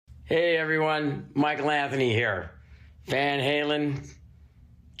Hey everyone, Michael Anthony here. Van Halen,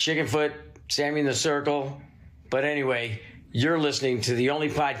 Chickenfoot, Sammy in the Circle. But anyway, you're listening to the only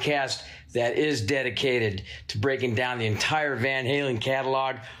podcast that is dedicated to breaking down the entire Van Halen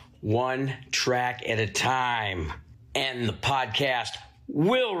catalog one track at a time. And the podcast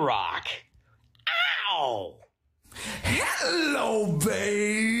will rock. Ow! Hello,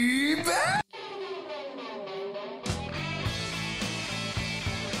 baby!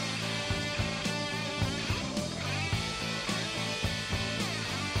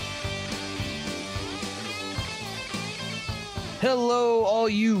 Hello, all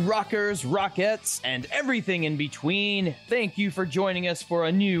you rockers, rockettes, and everything in between. Thank you for joining us for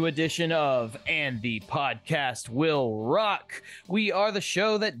a new edition of And the Podcast Will Rock. We are the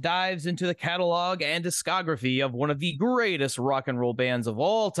show that dives into the catalog and discography of one of the greatest rock and roll bands of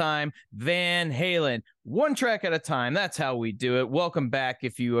all time, Van Halen. One track at a time. That's how we do it. Welcome back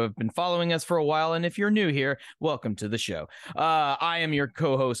if you have been following us for a while, and if you're new here, welcome to the show. I am your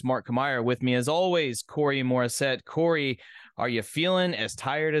co-host, Mark Kamier. With me, as always, Corey Morissette. Corey, are you feeling as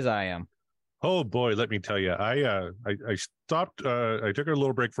tired as I am? Oh boy, let me tell you, I stopped. I took a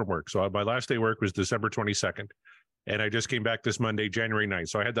little break from work. So my last day of work was December 22nd, and I just came back this Monday, January 9th.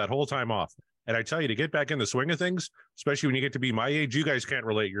 So I had that whole time off. And I tell you, to get back in the swing of things, especially when you get to be my age, you guys can't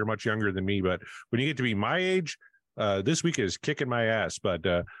relate. You're much younger than me, but when you get to be my age, this week is kicking my ass. But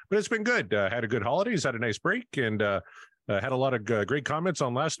it's been good. Had a good holidays, had a nice break, and had a lot of great comments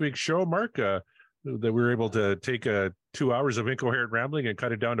on last week's show, Mark. That we were able to take 2 hours of incoherent rambling and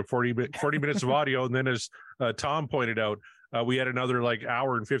cut it down to 40 minutes of audio. And then, as Tom pointed out, we had another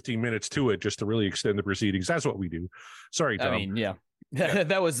hour and 15 minutes to it just to really extend the proceedings. That's what we do. Sorry, Tom. I mean, yeah.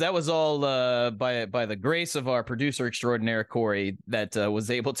 that was all by the grace of our producer extraordinaire Corey that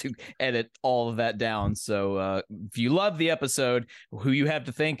was able to edit all of that down. So if you love the episode, who you have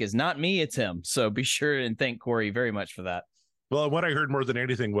to thank is not me, it's him. So be sure and thank Corey very much for that. Well, what I heard more than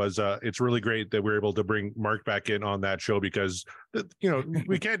anything was it's really great that we're able to bring Mark back in on that show because,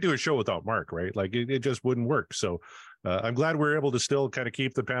 we can't do a show without Mark, right? Like it just wouldn't work. So I'm glad we're able to still kind of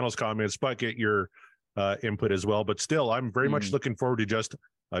keep the panel's comments, but get your input as well. But still, I'm very much looking forward to just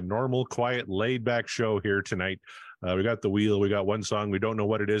a normal, quiet, laid back show here tonight. We got the wheel. We got one song. We don't know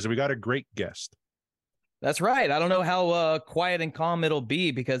what it is. And we got a great guest. That's right. I don't know how quiet and calm it'll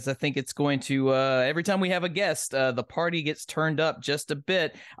be because I think it's going to every time we have a guest, the party gets turned up just a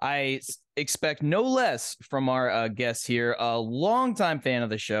bit. I expect no less from our guest here, a longtime fan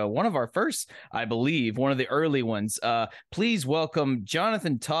of the show, one of our first, I believe, one of the early ones. Please welcome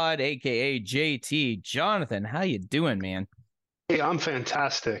Jonathan Todd, aka JT. Jonathan, how you doing, man? Hey, I'm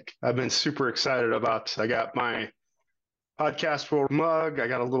fantastic. I've been super excited I got my podcast world mug. I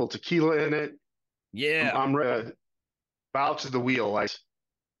got a little tequila in it. Yeah, I'm ready to bow to the wheel.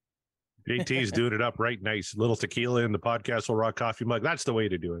 JT's doing it up right nice. Little tequila in the podcast will rock coffee mug. That's the way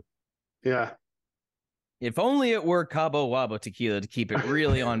to do it. Yeah. If only it were Cabo Wabo tequila to keep it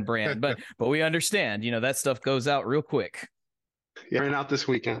really on brand. But we understand, that stuff goes out real quick. Yeah, ran out this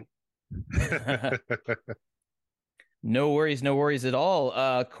weekend. No worries at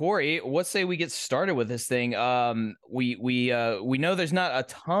all. Corey, what say we get started with this thing? We know there's not a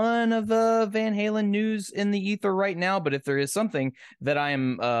ton of Van Halen news in the ether right now, but if there is something that I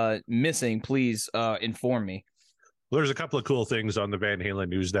am missing, please inform me. Well, there's a couple of cool things on the Van Halen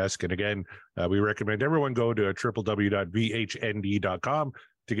news desk. And again, we recommend everyone go to www.vhnd.com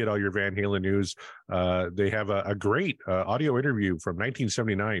to get all your Van Halen news. They have a great audio interview from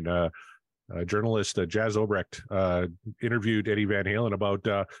 1979. Journalist Jazz Obrecht interviewed Eddie Van Halen about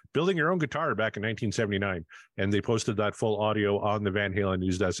building your own guitar back in 1979, and they posted that full audio on the Van Halen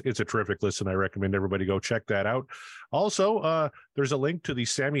news desk. It's a terrific listen. I recommend everybody go check that out. Also, there's a link to the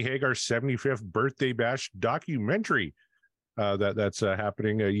Sammy Hagar 75th birthday bash documentary that's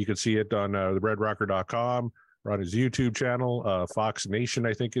happening. You can see it on theredrocker.com or on his YouTube channel. Fox Nation,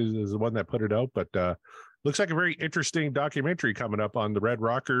 I think, is the one that put it out, but looks like a very interesting documentary coming up on the Red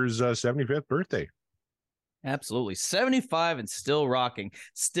Rockers' 75th birthday. Absolutely. 75 and still rocking,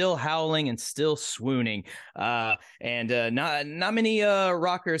 still howling and still swooning. And not many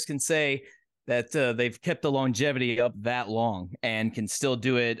rockers can say that they've kept the longevity up that long and can still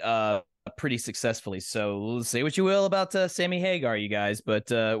do it pretty successfully. So say what you will about Sammy Hagar, you guys, but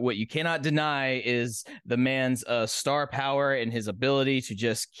what you cannot deny is the man's star power and his ability to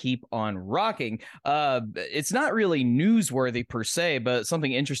just keep on rocking. It's not really newsworthy per se, but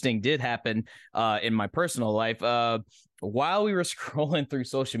something interesting did happen in my personal life. While we were scrolling through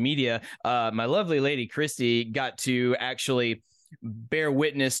social media, my lovely lady Christy got to actually bear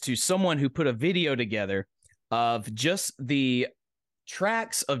witness to someone who put a video together of just the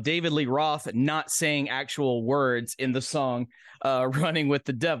tracks of David Lee Roth not saying actual words in the song Running with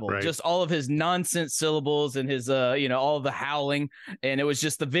the Devil. Right. Just all of his nonsense syllables and his all of the howling, and it was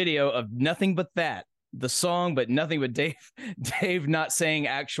just the video of nothing but that. The song, but nothing but Dave not saying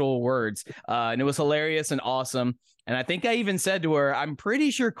actual words. And it was hilarious and awesome. And I think I even said to her, I'm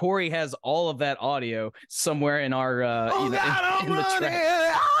pretty sure Corey has all of that audio somewhere in our in the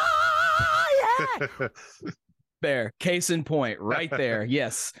track. There, case in point, right there.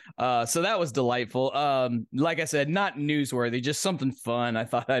 Yes. So that was delightful. Like I said, not newsworthy, just something fun I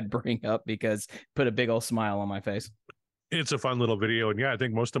thought I'd bring up because it put a big old smile on my face. It's a fun little video, and yeah, I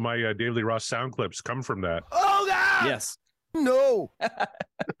think most of my David Lee Roth sound clips come from that. Oh God! Yes. No.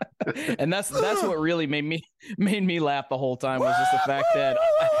 And that's what really made me laugh the whole time, was just the fact that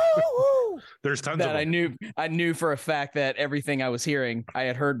there's tons that of them. I knew for a fact that everything I was hearing I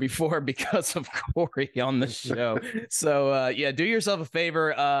had heard before because of Corey on the show. So yeah, do yourself a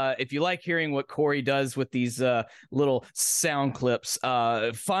favor. If you like hearing what Corey does with these little sound clips,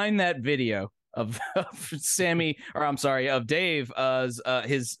 find that video of Dave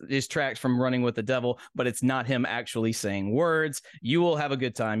his tracks from Running with the Devil, but it's not him actually saying words. You will have a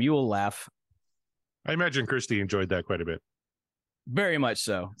good time. You will laugh. I imagine Christy enjoyed that quite a bit. Very much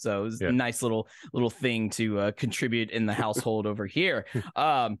so. So it was a nice little thing to contribute in the household over here.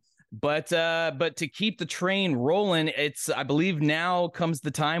 But to keep the train rolling, I believe now comes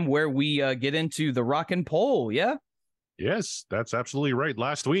the time where we get into the rock and poll. Yeah. Yes, that's absolutely right.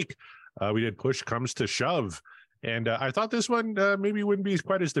 Last week, we did Push Comes to Shove. And I thought this one maybe wouldn't be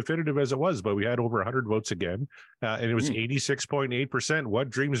quite as definitive as it was, but we had over 100 votes again. And it was 86.8%. What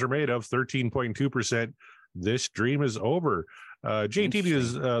Dreams Are Made Of, 13.2%. This Dream Is Over. JT,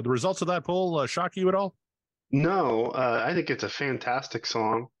 does the results of that poll shock you at all? No, I think it's a fantastic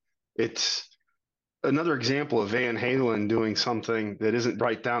song. It's another example of Van Halen doing something that isn't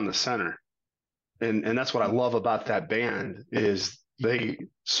right down the center. And that's what I love about that band is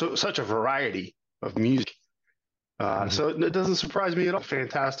such a variety of music. So it doesn't surprise me at all.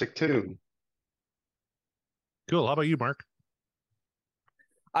 Fantastic tune. Cool. How about you, Mark?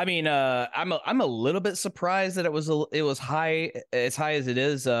 I mean, I'm a little bit surprised that it was high, as high as it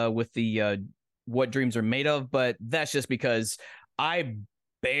is with the What Dreams Are Made Of, but that's just because I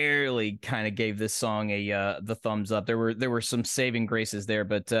barely kind of gave this song the thumbs up. There were some saving graces there,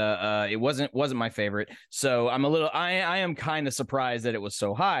 but it wasn't my favorite. So I am kind of surprised that it was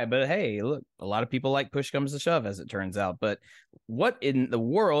so high. But hey, look, a lot of people like Push Comes to Shove, as it turns out. But what in the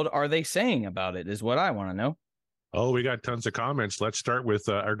world are they saying about it is what I want to know. Oh, we got tons of comments. Let's start with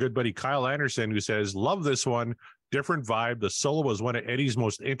our good buddy Kyle Anderson, who says, love this one. Different vibe. The solo was one of Eddie's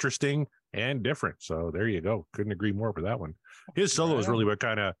most interesting and different. So there you go. Couldn't agree more with that one. His solo is really what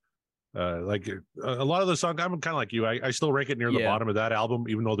kind of like a lot of the songs. I'm kind of like you. I still rank it near the bottom of that album,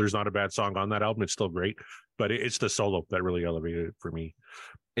 even though there's not a bad song on that album. It's still great, but it's the solo that really elevated it for me.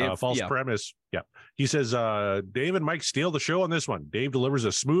 False premise. Yeah. He says, Dave and Mike steal the show on this one. Dave delivers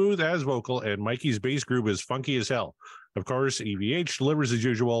a smooth as vocal and Mikey's bass groove is funky as hell. Of course, EVH delivers as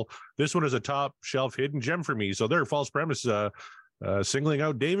usual. This one is a top shelf hidden gem for me. So they're false premise, singling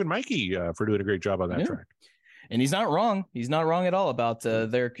out Dave and Mikey for doing a great job on that track. And he's not wrong. He's not wrong at all about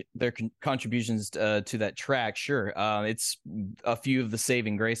their contributions to that track. Sure. It's a few of the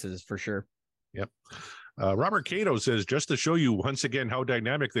saving graces for sure. Yep. Robert Cato says, just to show you once again how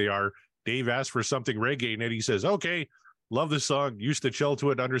dynamic they are, Dave asked for something reggae, and Eddie says, okay, love this song. Used to chill to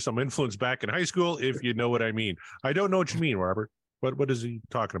it under some influence back in high school, if you know what I mean. I don't know what you mean, Robert. What is he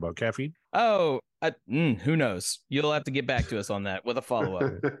talking about? Caffeine? Oh, who knows? You'll have to get back to us on that with a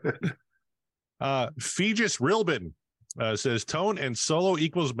follow-up. Feegis Rilbin says, tone and solo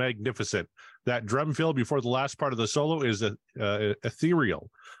equals magnificent. That drum fill before the last part of the solo is ethereal.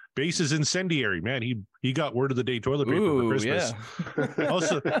 Bass is incendiary. Man, he got word of the day toilet paper for Christmas. Yeah.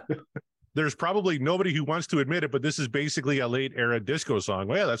 Also, there's probably nobody who wants to admit it, but this is basically a late era disco song.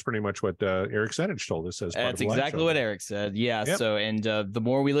 Well, yeah, that's pretty much what Eric Senich told us. That's exactly what Eric said. Yeah. Yep. So, and the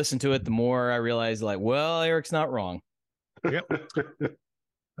more we listen to it, the more I realize, like, well, Eric's not wrong. Yep.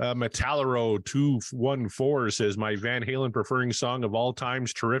 Metallero 214 says, my Van Halen preferring song of all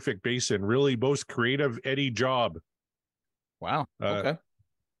times, terrific bass and really most creative Eddie job. Wow. Okay.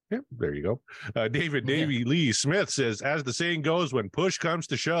 Yeah, there you go. David Davey Lee Smith says, as the saying goes, when push comes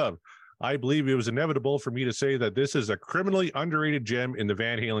to shove, I believe it was inevitable for me to say that this is a criminally underrated gem in the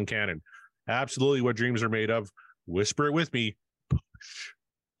Van Halen canon. Absolutely what dreams are made of. Whisper it with me. Push,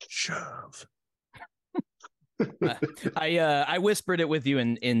 shove. I whispered it with you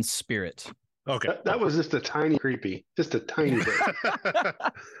in spirit. Okay. That was just a tiny creepy. Just a tiny bit.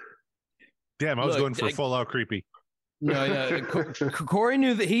 Damn, I was going for full out creepy. No, Corey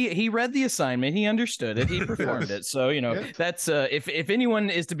knew that he read the assignment. He understood it. He performed it. So, that's if anyone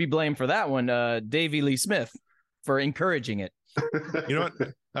is to be blamed for that one, Davey Lee Smith for encouraging it. You know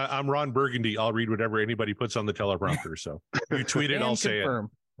what? I'm Ron Burgundy. I'll read whatever anybody puts on the teleprompter. So you tweet it, I'll say it.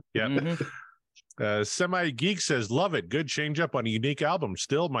 Yeah. Mm-hmm. Semi Geek says, love it. Good change up on a unique album.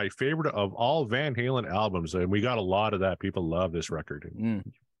 Still my favorite of all Van Halen albums. And we got a lot of that. People love this record.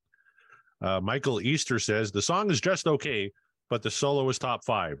 Michael Easter says, the song is just okay, but the solo is top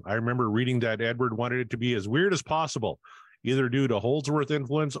 5. I remember reading that Edward wanted it to be as weird as possible, either due to Holdsworth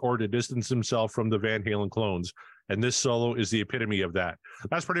influence or to distance himself from the Van Halen clones. And this solo is the epitome of that.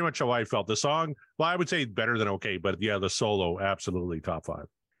 That's pretty much how I felt. The song, well, I would say better than okay, but yeah, the solo, absolutely top 5.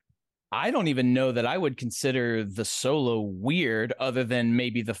 I don't even know that I would consider the solo weird, other than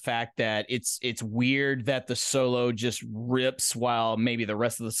maybe the fact that it's weird that the solo just rips while maybe the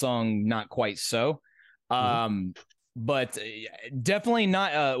rest of the song not quite so. But definitely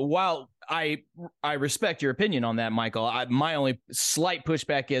not. While I respect your opinion on that, Michael, my only slight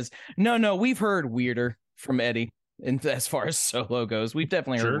pushback is no, we've heard weirder from Eddie, and as far as solo goes, we've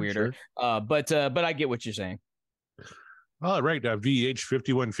definitely heard weirder. But I get what you're saying. All right.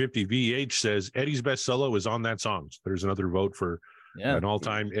 VH5150 VH says Eddie's best solo is on that song. There's another vote for an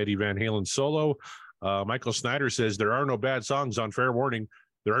all-time Eddie Van Halen solo. Michael Snyder says there are no bad songs on Fair Warning.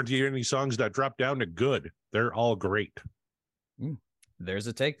 There aren't any songs that drop down to good. They're all great. There's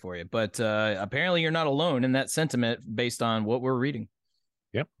a take for you. But apparently you're not alone in that sentiment based on what we're reading.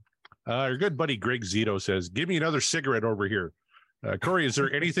 Yep. Our good buddy Greg Zito says, give me another cigarette over here. Corey, is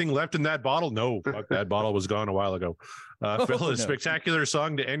there anything left in that bottle? No, that bottle was gone a while ago. Phyllis, spectacular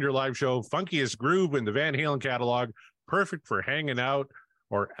song to end your live show. Funkiest groove in the Van Halen catalog. Perfect for hanging out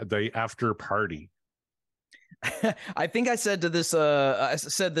or the after party. I think I said this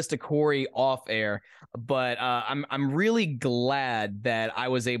to Corey off air, but I'm really glad that I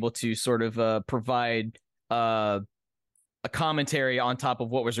was able to sort of provide a commentary on top of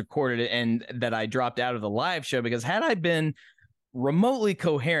what was recorded, and that I dropped out of the live show, because had I been remotely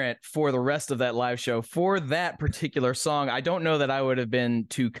coherent for the rest of that live show for that particular song, I don't know that I would have been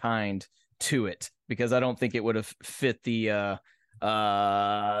too kind to it, because I don't think it would have fit the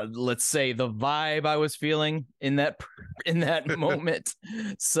let's say the vibe I was feeling in that moment.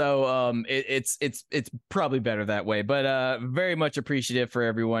 So it's probably better that way, but very much appreciative for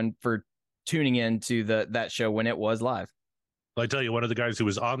everyone for tuning in to that show when it was live. I tell you, one of the guys who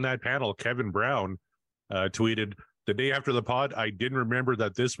was on that panel, Kevin Brown, tweeted, the day after the pod, I didn't remember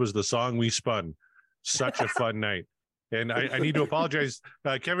that this was the song we spun. Such a fun night. And I need to apologize.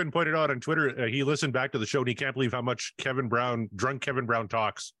 Kevin pointed out on Twitter, he listened back to the show and he can't believe how much drunk Kevin Brown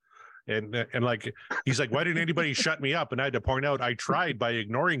talks. And like, he's like, why didn't anybody shut me up? And I had to point out, I tried by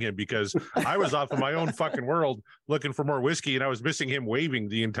ignoring him, because I was off of my own fucking world looking for more whiskey, and I was missing him waving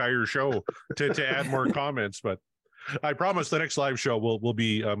the entire show to add more comments. But I promise the next live show will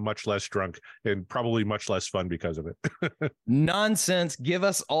be much less drunk and probably much less fun because of it. Nonsense. Give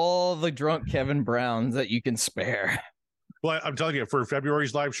us all the drunk Kevin Browns that you can spare. Well, I'm telling you, for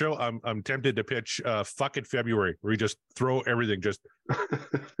February's live show, I'm tempted to pitch Fuck It February, where we just throw everything, just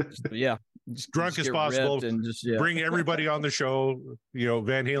drunk as possible, and bring everybody on the show,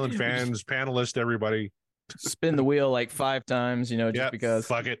 Van Halen fans, panelists, everybody. Spin the wheel like 5 times, just because.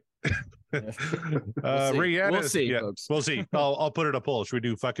 Fuck it. We'll see, folks. We'll see. I'll put it a poll. Should we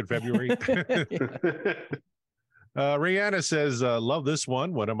do fucking February? Rihanna says, love this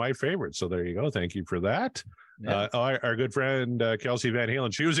one of my favorites. So there you go. Thank you for that. Our good friend Kelsey Van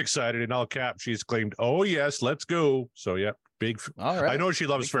Halen, she was excited in all caps. She's claimed, oh yes, let's go. So big. All right. I know she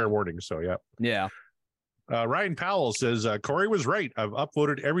loves Fair Warning. So yeah. Ryan Powell says, Corey was right. I've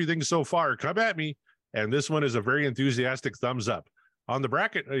upvoted everything so far. Come at me. And this one is a very enthusiastic thumbs up. On the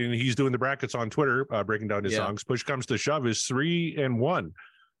bracket, and he's doing the brackets on Twitter, breaking down his songs. Push Comes to Shove is 3 and 1.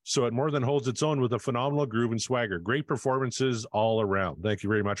 So it more than holds its own with a phenomenal groove and swagger. Great performances all around. Thank you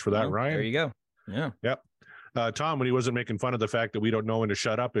very much for that, Ryan. There you go. Yeah. Yep. Tom, when he wasn't making fun of the fact that we don't know when to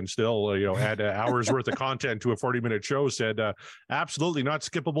shut up and still, add hours worth of content to a 40-minute show, said, absolutely not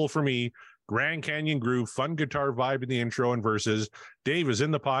skippable for me. Grand Canyon groove, fun guitar vibe in the intro and verses. Dave is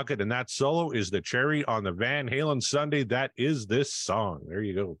in the pocket, and that solo is the cherry on the Van Halen Sunday. That is this song. There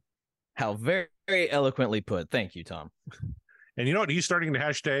you go. How very, very eloquently put. Thank you, Tom. And you know what? He's starting to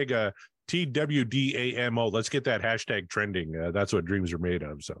hashtag TWDAMO. Let's get that hashtag trending. That's what dreams are made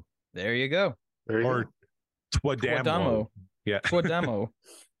of. So there you go. Or Twadamo. Yeah. Twadamo.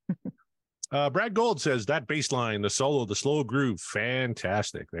 Brad Gold says that bass line, the solo, the slow groove,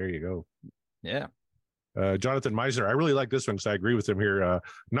 fantastic. There you go. Yeah. Jonathan Meisner, I really like this one because I agree with him here.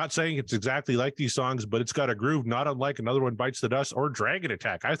 Not saying it's exactly like these songs, but it's got a groove not unlike Another One Bites the Dust or Dragon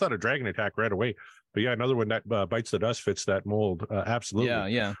Attack. I thought of Dragon Attack right away, but yeah, Another One that Bites the Dust fits that mold.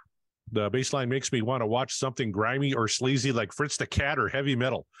 Absolutely. Yeah. The bass line makes me want to watch something grimy or sleazy like Fritz the Cat or heavy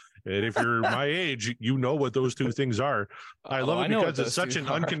metal. And if you're my age, you know what those two things are. I love it because it's such an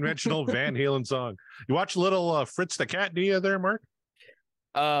unconventional Van Halen song. You watch little Fritz the Cat, do you there, Mark?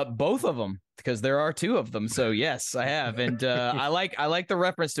 Both of them, because there are two of them. So yes, I have, and I like the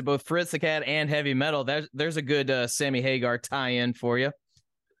reference to both Fritz the Cat and heavy metal. There's a good Sammy Hagar tie-in for you.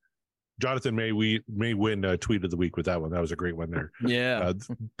 Jonathan may win tweet of the week with that one. That was a great one there. Yeah.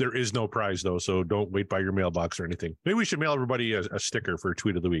 There is no prize though, so don't wait by your mailbox or anything. Maybe we should mail everybody a sticker for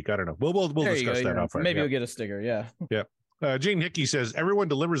tweet of the week. I don't know. We'll discuss that off. Maybe you'll get a sticker. Yeah. Yeah. Jane Hickey says everyone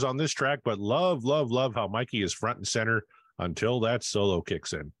delivers on this track, but love how Mikey is front and center until that solo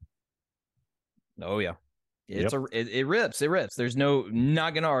kicks in. Oh yeah. It rips. There's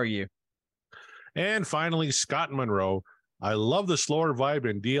not gonna argue. And finally, Scott Monroe. I love the slower vibe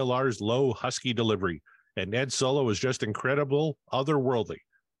in DLR's low, husky delivery, and Ed's solo is just incredible, otherworldly.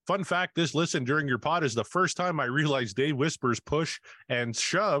 Fun fact, this listen during your pod is the first time I realized Dave whispers push and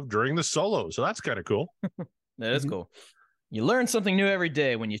shove during the solo, so that's kind of cool. That is cool. You learn something new every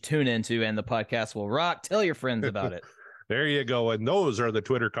day when you tune into And the Podcast Will Rock. Tell your friends about it. There you go, and those are the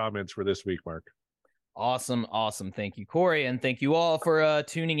Twitter comments for this week, Mark. Awesome. Thank you, Corey, and thank you all for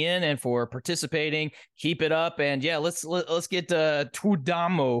tuning in and for participating. Keep it up, and yeah, let's get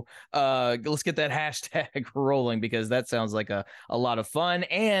Tudamo. Let's get that hashtag rolling because that sounds like a lot of fun,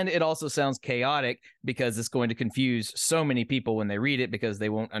 and it also sounds chaotic because it's going to confuse so many people when they read it because they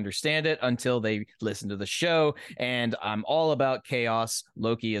won't understand it until they listen to the show. And I'm all about chaos.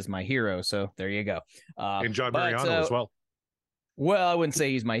 Loki is my hero, so there you go. And John Mariano as well. Well, I wouldn't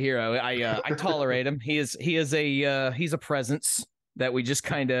say he's my hero. I tolerate him. He's a presence that we just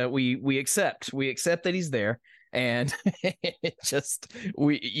kind of we accept. We accept that he's there, and because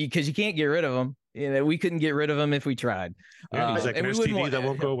you can't get rid of him. You know, we couldn't get rid of him if we tried. Yeah, he's like an STD that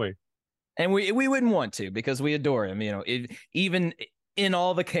won't go away. And we wouldn't want to because we adore him. You know, even in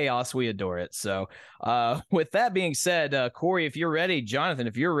all the chaos, we adore it. So with that being said, Corey, if you're ready, Jonathan,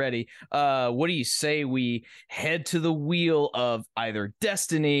 if you're ready, what do you say we head to the wheel of either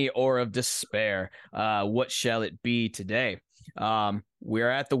destiny or of despair? What shall it be today? We're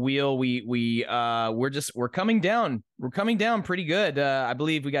at the wheel. We're coming down. We're coming down pretty good. I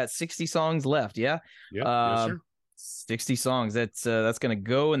believe we got 60 songs left. Yeah. Yes, sir. 60 songs. That's going to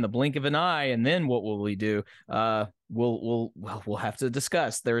go in the blink of an eye. And then what will we do? We'll have to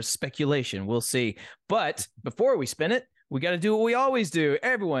discuss. There's speculation. We'll see. But before we spin it, we got to do what we always do.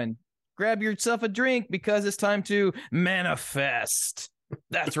 Everyone, grab yourself a drink because it's time to manifest.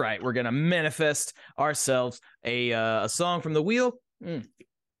 That's right. We're going to manifest ourselves a song from the wheel.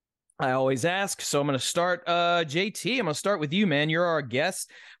 I always ask, so I'm going to start. JT, I'm going to start with you, man. You're our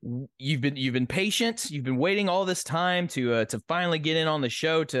guest. You've been patient. You've been waiting all this time to finally get in on the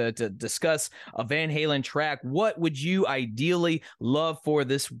show to discuss a Van Halen track. What would you ideally love for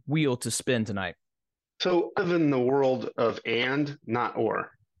this wheel to spin tonight? So I live in the world of and, not or.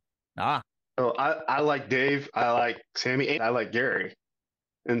 So I like Dave. I like Sammy. And I like Gary.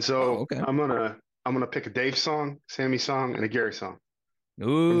 And so okay. I'm gonna pick a Dave song, Sammy song, and a Gary song.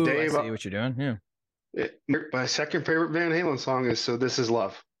 Ooh, Dave, I see what you're doing. Yeah. My second favorite Van Halen song is "So This Is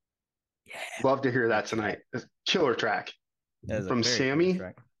Love." Yeah, love to hear that tonight. Killer track from Sammy.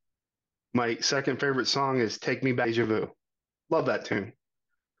 Track. My second favorite song is "Take Me Back, Deja Vu." Love that tune.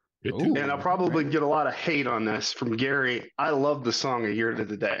 Ooh, and I'll probably get a lot of hate on this from Gary. I love the song "A Year to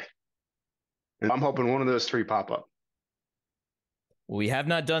the Day," and I'm hoping one of those three pop up. We have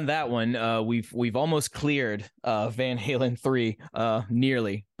not done that one. We've almost cleared Van Halen 3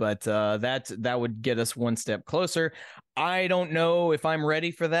 nearly, but that would get us one step closer. I don't know if I'm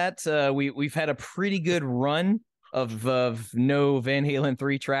ready for that. We've had a pretty good run of no Van Halen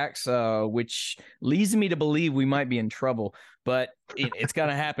 3 tracks, which leads me to believe we might be in trouble, but it's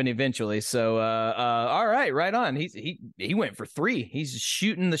gonna happen eventually. So all right on. He went for 3. He's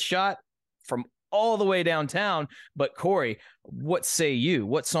shooting the shot from all the way downtown. But Corey, what say you?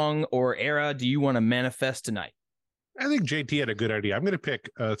 What song or era do you want to manifest tonight? I think JT had a good idea. I'm going to pick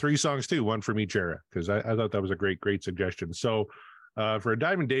 3 songs too, one from each era, because I thought that was a great suggestion. So for a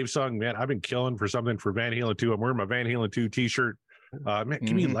Diamond Dave song, man, I've been killing for something for Van Halen 2. I'm wearing my Van Halen 2 t-shirt. Man,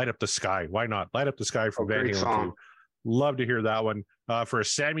 give me Light Up the Sky. Why not? Light Up the Sky from Van Halen 2. Love to hear that one. For a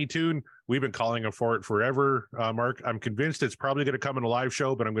Sammy tune, we've been calling him for it forever, Mark. I'm convinced it's probably going to come in a live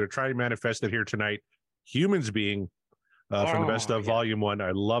show, but I'm going to try and manifest it here tonight. Humans Being. from the Best of Volume 1.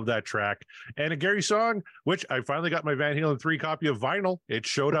 I love that track. And a Gary song, which I finally got my Van Halen 3 copy of vinyl. It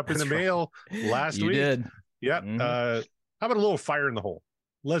showed up in the mail last week. You did. Yep. Mhm. How about a little Fire in the Hole?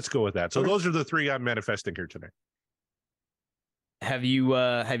 Let's go with that. So those are the three I'm manifesting here tonight. Have you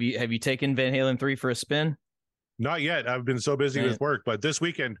taken Van Halen 3 for a spin? Not yet. I've been so busy with work, but this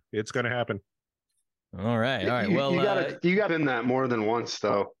weekend it's going to happen. All right. Well, you got in that more than once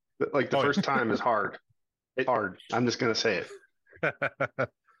though. Like the first time is hard. It's hard. I'm just going to say it.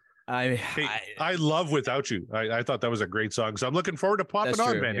 I love Without You. I thought that was a great song. So I'm looking forward to popping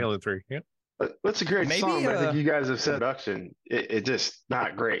on Van Halen 3. Yeah. That's a great song. But I think you guys have said production. It just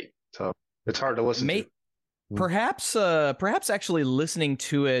not great. So it's hard to listen to. Perhaps actually listening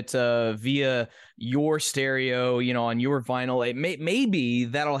to it via your stereo, on your vinyl, maybe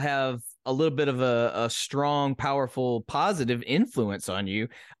that'll have a little bit of a strong, powerful, positive influence on you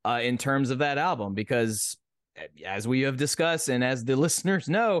in terms of that album, because as we have discussed and as the listeners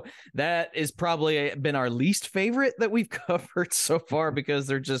know, that is probably been our least favorite that we've covered so far because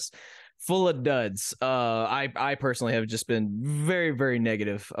they're just full of duds. I personally have just been very, very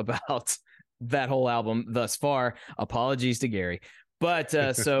negative about that whole album thus far. Apologies to Gary, but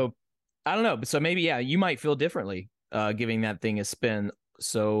so I don't know. So maybe you might feel differently giving that thing a spin.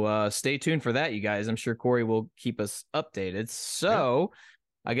 So stay tuned for that, you guys. I'm sure Corey will keep us updated. So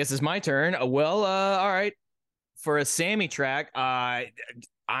I guess it's my turn. Well, all right. For a Sammy track, I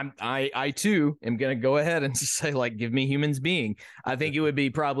too am gonna go ahead and just say, like, give me Humans Being. I think it would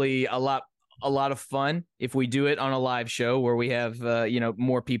be probably a lot of fun if we do it on a live show where we have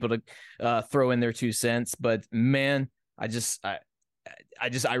more people to throw in their 2 cents. But man, I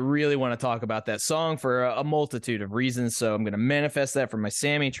really want to talk about that song for a multitude of reasons. So I'm going to manifest that for my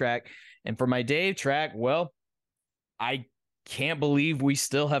Sammy track. And for my Dave track, well, I can't believe we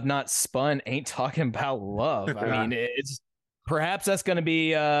still have not spun Ain't Talking About Love. I mean, it's perhaps that's going to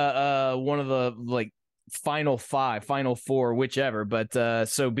be one of the final 5, final 4, whichever, but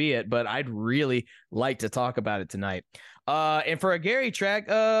so be it. But I'd really like to talk about it tonight. And for a Gary track,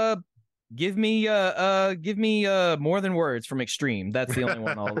 give me More Than Words from Extreme. That's the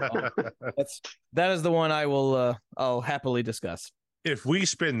only one that is the one I will I'll happily discuss. If we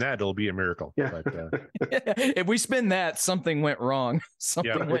spin that, it'll be a miracle. Yeah. But, if we spin that, something went wrong.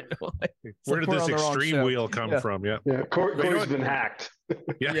 Where did this extreme wheel come from? Yeah. Yeah. Corey's been hacked.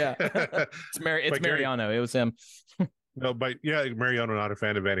 Yeah. It's Mariano. It was him. No, but Mariano, not a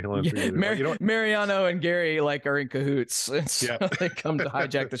fan of Van Halen. Mariano and Gary are in cahoots. So they come to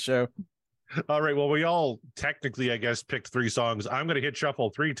hijack the show. All right. Well, we all technically, I guess, picked 3 songs. I'm going to hit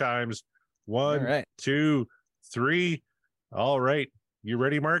shuffle 3 times. 1, 2, 3. All right. You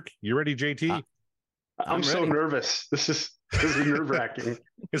ready, Mark? You ready, JT? I'm so nervous. This is nerve-wracking.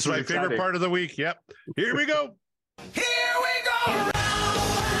 It's my favorite part of the week. Yep. Here we go. Here we go.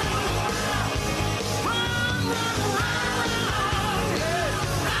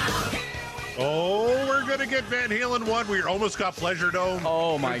 Oh, we're going to get Van Halen 1. We almost got Pleasure Dome.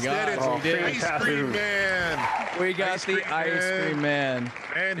 Oh, my God. We did. Ice Cream Man. We got Ice Cream Man.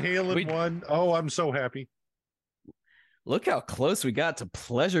 Van Halen 1. Oh, I'm so happy. Look how close we got to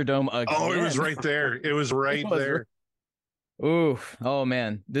Pleasure Dome again. Oh, it was right there. It was right there. Ooh, oh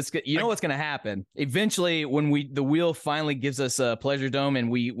man, you know what's gonna happen eventually when the wheel finally gives us a Pleasure Dome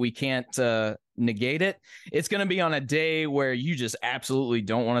and we can't negate it. It's gonna be on a day where you just absolutely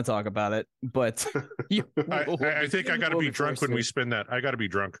don't want to talk about it. But I think I got to be drunk when we spin that. I got to be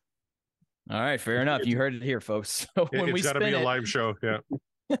drunk. All right, fair enough. You heard it here, folks. So it's got to be a live show. Yeah.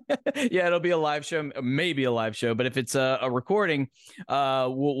 Yeah, it'll be a live show, maybe a live show, but if it's a recording,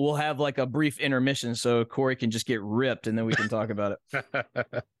 we'll have a brief intermission so Corey can just get ripped and then we can talk about it.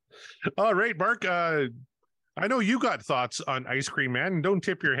 All right, Mark. I know you got thoughts on Ice Cream Man. Don't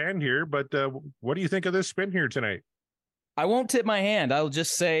tip your hand here, but what do you think of this spin here tonight? I won't tip my hand. I'll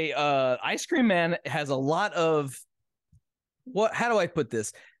just say Ice Cream Man has a lot of how do I put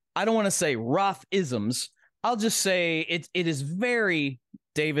this? I don't want to say Roth-isms. I'll just say it is very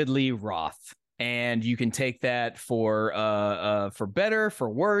David Lee Roth, and you can take that for better, for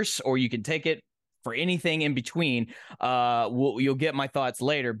worse, or you can take it for anything in between. You'll get my thoughts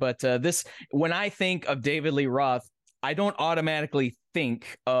later, but when I think of David Lee Roth, I don't automatically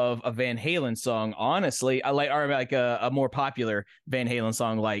think of a Van Halen song. Honestly, I like a more popular Van Halen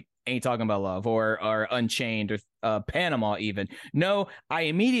song like Ain't Talking About Love or Unchained or Panama even. No, I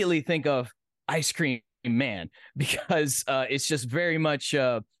immediately think of Ice Cream Man because it's just very much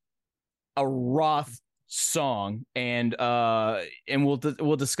a Roth song, and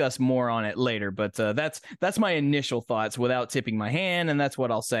we'll discuss more on it later, but that's my initial thoughts without tipping my hand, and that's what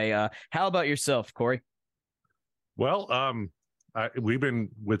I'll say. How about yourself, Corey? Well, we've been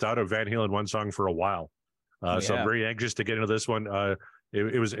without a Van Halen one song for a while, so I'm very anxious to get into this one.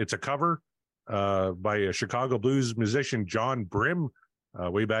 It's a cover by a Chicago blues musician, John Brim,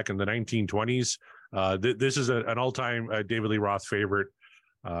 way back in the 1920s. This is an all-time David Lee Roth favorite.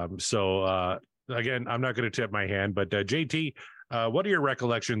 Again, I'm not going to tip my hand, but JT, what are your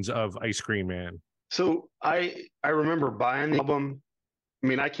recollections of Ice Cream Man? So I remember buying the album. I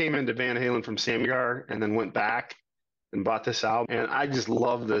mean, I came into Van Halen from Sammy Hagar and then went back and bought this album, and I just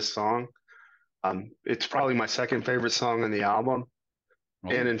love this song. It's probably my second favorite song on the album. Oh.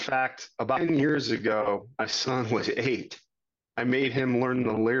 And in fact, about 10 years ago, my son was 8. I made him learn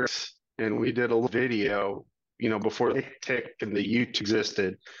the lyrics, and we did a little video, before TikTok and the YouTube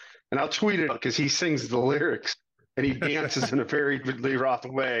existed. And I'll tweet it because he sings the lyrics and he dances in a very Lee Roth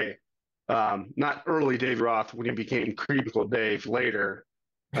way. Not early Dave Roth when he became Creepical Dave later.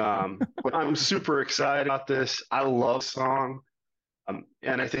 But I'm super excited about this. I love the song.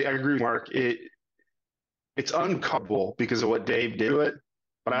 And I think I agree with Mark. It's uncoverable because of what Dave did to it,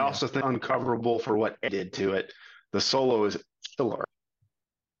 but I also think uncoverable for what Ed did to it. The solo is killer.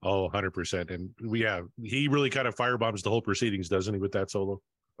 Oh, 100%. And he really kind of firebombs the whole proceedings, doesn't he, with that solo?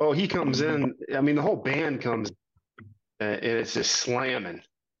 Oh, he comes in. I mean, the whole band comes and it's just slamming.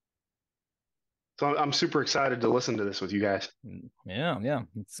 So I'm super excited to listen to this with you guys. Yeah.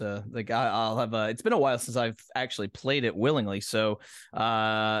 It's I'll have it's been a while since I've actually played it willingly, so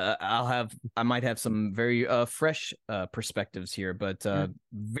I might have some very fresh perspectives here, but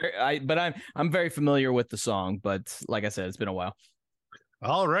I'm very familiar with the song, but like I said, it's been a while.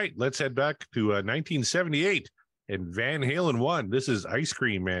 All right, let's head back to 1978 and Van Halen 1. This is Ice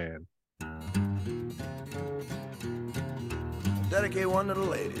Cream Man. Dedicate one to the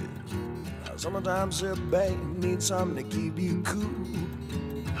ladies. Sometimes a babe needs something to keep you cool.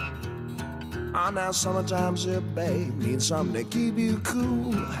 Now sometimes a babe needs something to keep you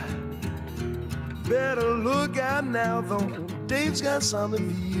cool. Better look out now, though. Dave's got something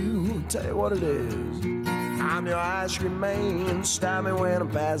for you. Tell you what it is. I'm your ice cream man. Stop me when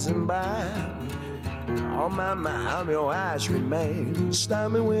I'm passing by. Oh my, I'm your ice cream man.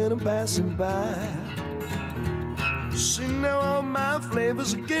 Stop me when I'm passing by. See now all my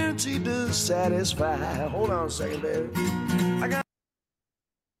flavors are guaranteed to satisfy. Hold on a second, baby.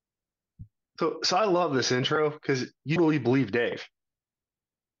 So I love this intro because you really believe Dave.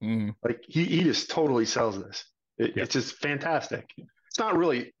 Like he just totally sells this. It's just fantastic. It's not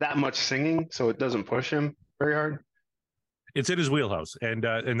really that much singing, so it doesn't push him very hard. It's in his wheelhouse, and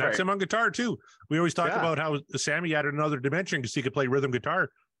that's him on guitar too. We always talk about how Sammy added another dimension because he could play rhythm guitar.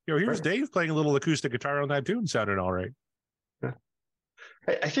 Here's Dave playing a little acoustic guitar on that tune, sounding all right. Yeah.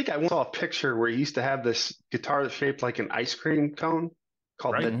 I think I saw a picture where he used to have this guitar that's shaped like an ice cream cone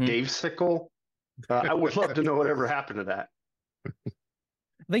called the Dave Sickle. I would love to know whatever happened to that. I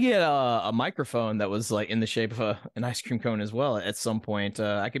think he had a microphone that was like in the shape of an ice cream cone as well at some point.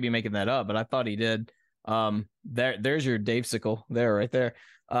 I could be making that up, but I thought he did. There's your Dave Sickle there, right there.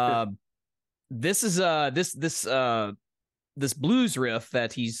 This is this blues riff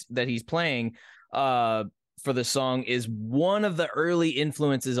that he's playing for the song is one of the early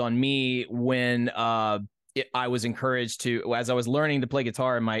influences on me when I was encouraged to, as I was learning to play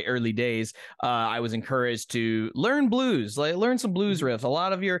guitar in my early days, I was encouraged to learn blues, like learn some blues riffs. A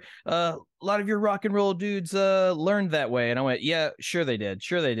lot of your rock and roll dudes learned that way, and I went, yeah, sure they did,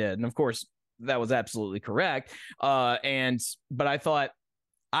 and of course that was absolutely correct. But I thought,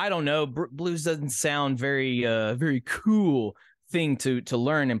 I don't know, blues doesn't sound very very cool thing to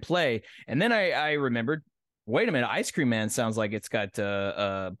learn and play, and then I remembered, wait a minute, Ice Cream Man sounds like it's got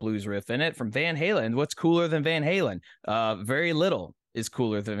a blues riff in it from Van Halen. What's cooler than Van Halen? Very little is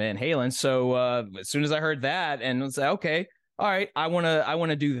cooler than Van Halen. So as soon as I heard that, and was like, okay, all right, I want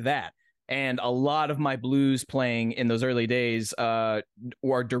to do that. And a lot of my blues playing in those early days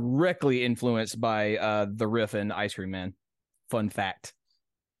were directly influenced by the riff in Ice Cream Man. Fun fact.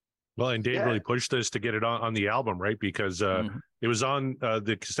 Well, and Dave really pushed this to get it on the album, right? Because it was on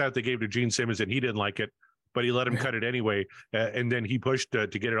the cassette they gave to Gene Simmons, and he didn't like it, but he let him cut it anyway. And then he pushed to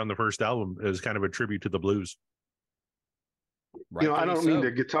get it on the first album as kind of a tribute to the blues. Right, I don't mean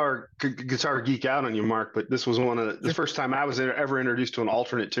to guitar geek out on you, Mark, but this was one of the first time I was ever introduced to an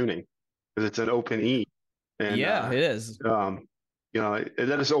alternate tuning, because it's an open E. And, it is. That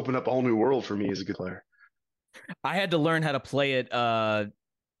just opened up a whole new world for me as a guitar player. I had to learn how to play it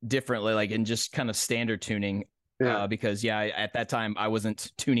differently, like in just kind of standard tuning. Because at that time I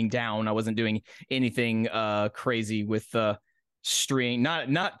wasn't tuning down. I wasn't doing anything crazy with string,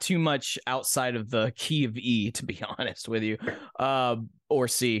 not too much outside of the key of E, to be honest with you, or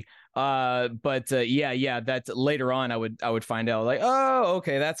C. Yeah, that's later on I would find out like, oh,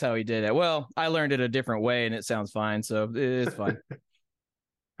 okay, that's how he did it. Well, I learned it a different way and it sounds fine, so it's fine.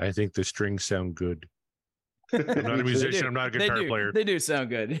 I think the strings sound good. I'm not a musician. I'm not a guitar player. They do sound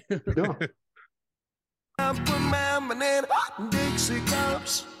good. No. I put my banana in Dixie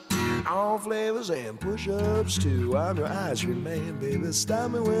cups, all flavors and push-ups too. I'm your ice cream man, baby.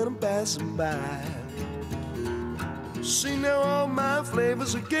 Stop me when I'm passing by. See now, all my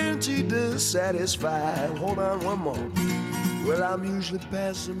flavors are guaranteed to satisfy. Hold on one more. Well, I'm usually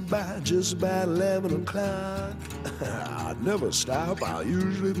passing by just about 11 o'clock. I never stop. I'm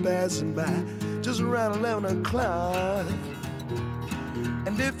usually passing by just around 11 o'clock.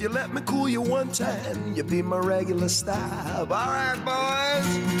 And if you let me cool you one time, you'll be my regular stop. All right,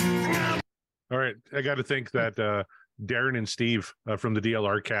 boys. All right. I got to think that Darren and Steve from the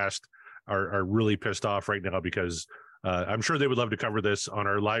DLR cast are really pissed off right now because I'm sure they would love to cover this on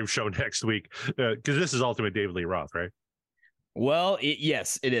our live show next week because this is Ultimate David Lee Roth, right? Well,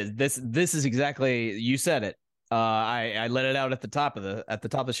 yes, it is. This is exactly, you said it. I let it out at the top of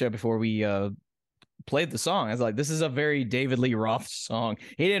the show before we played the song. I was like, this is a very David Lee Roth song.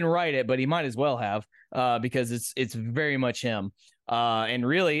 He didn't write it, but he might as well have because it's very much him. And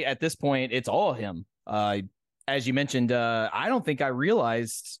really, at this point, it's all him. As you mentioned, I don't think I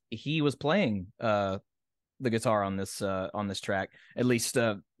realized he was playing the guitar on this track, at least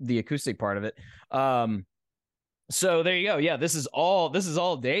the acoustic part of it. So there you go. Yeah, this is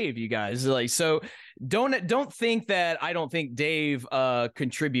all Dave, you guys. Like, so don't think that I don't think Dave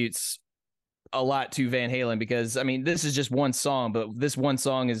contributes a lot to Van Halen, because I mean, this is just one song, but this one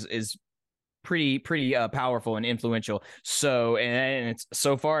song is pretty powerful and influential. So, and it's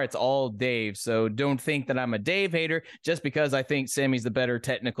so far it's all Dave. So don't think that I'm a Dave hater just because I think Sammy's the better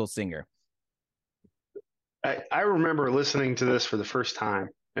technical singer. I remember listening to this for the first time,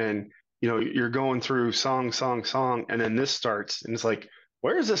 and you know, you're going through song, and then this starts, and it's like,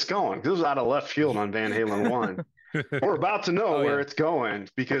 where is this going? This was out of left field on Van Halen 1. We're about to know where it's going,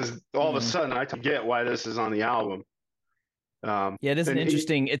 because all of a sudden I get why this is on the album. Yeah, it is an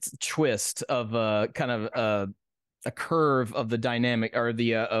interesting it's twist of kind of a curve of the dynamic, or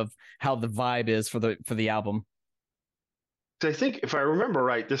the of how the vibe is for the album. I think if I remember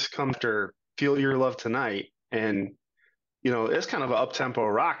right, this comes after Feel Your Love Tonight, and you know, it's kind of an up-tempo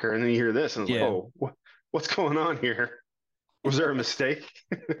rocker, and then you hear this and it's like, oh, what's going on here? Was there a mistake?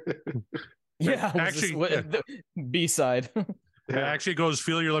 Yeah, actually, the B-side. It actually goes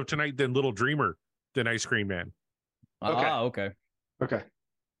Feel Your Love Tonight, then Little Dreamer, then Ice Cream Man. Okay.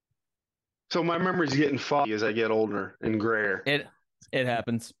 So my memory's getting foggy as I get older and grayer. It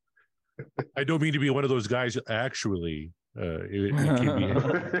happens. I don't mean to be one of those guys. Actually, it can be.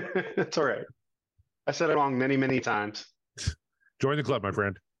 It's all right. I said it wrong many times. Join the club, my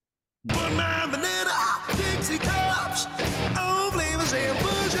friend. Put my banana Dixie cups, all flavors and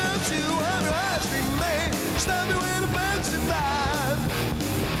push-ups to under ice cream man. Stop me when I'm bouncing by.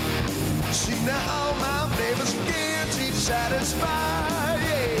 See now all my flavors guaranteed to satisfy.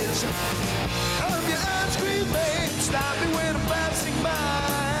 Yes, I'm your ice cream man. Stop me when I'm bouncing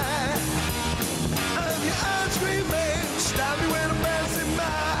by. I'm your ice cream man. Stop me when I'm bouncing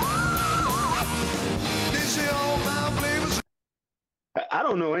by. They say all my flavors. I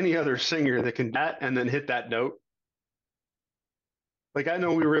don't know any other singer that can do that and then hit that note. Like, I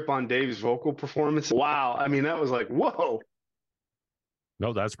know we rip on Dave's vocal performance. Wow. I mean, that was like, whoa.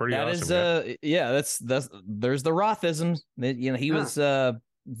 No, that's pretty awesome. That's there's the Rothisms. You know, he was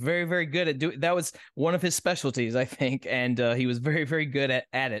very, very good at doing that. Was one of his specialties, I think. And he was very, very good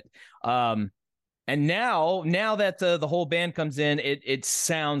at it. And now that the whole band comes in, it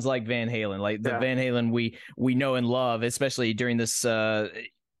sounds like Van Halen, like the Van Halen we know and love, especially during this.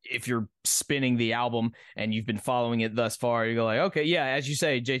 If you're spinning the album and you've been following it thus far, you go like, okay, yeah, as you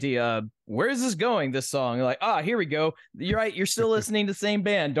say, JT, where is this going? This song, you're like, here we go. You're right. You're still listening to the same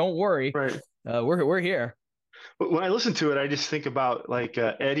band. Don't worry. Right. We're here. When I listen to it, I just think about like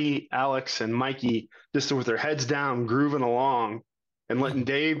Eddie, Alex, and Mikey just with their heads down, grooving along, and letting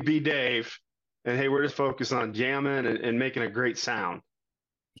Dave be Dave. And hey, we're just focused on jamming and making a great sound.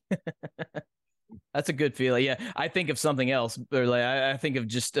 That's a good feeling. Yeah, I think of something else. Or like I think of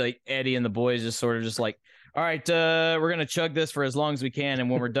just like Eddie and the boys just sort of just like, all right, we're gonna chug this for as long as we can, and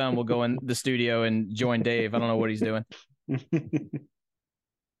when we're done, we'll go in the studio and join Dave. I don't know what he's doing.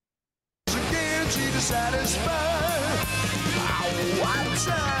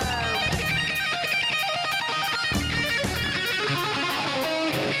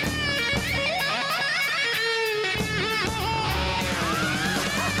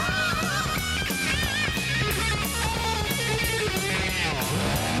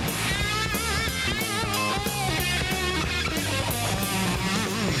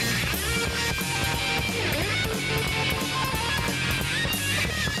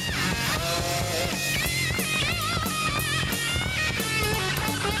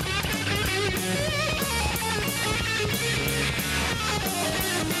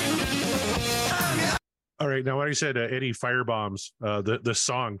 right. Now, when I said Eddie firebombs, the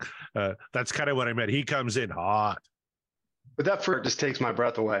song, that's kind of what I meant. He comes in hot. But that first just takes my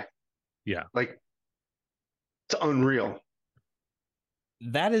breath away. Yeah. Like, it's unreal.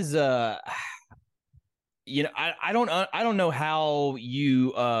 That is I don't know how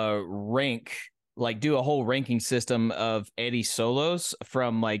you rank, like do a whole ranking system of Eddie solos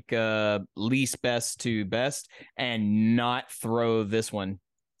from like least best to best and not throw this one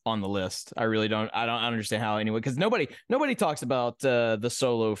on the list. I really don't. I don't understand how anyway, because nobody talks about the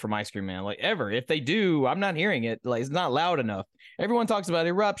solo from Ice Cream Man like ever. If they do, I'm not hearing it. Like, it's not loud enough. Everyone talks about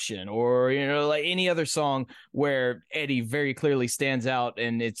Eruption or like any other song where Eddie very clearly stands out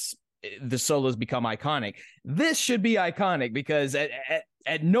and the solos become iconic. This should be iconic because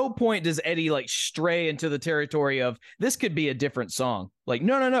at no point does Eddie like stray into the territory of this could be a different song. Like,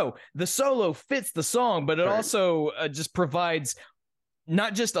 no. The solo fits the song, but it also just provides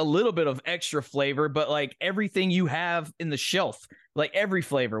not just a little bit of extra flavor, but like everything you have in the shelf, like every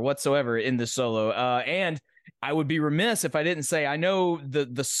flavor whatsoever in the solo. And I would be remiss if I didn't say, I know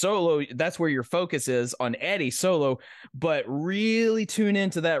the solo, that's where your focus is on Eddie solo, but really tune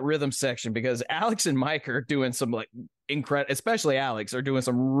into that rhythm section because Alex and Mike are doing some like incredible, especially Alex are doing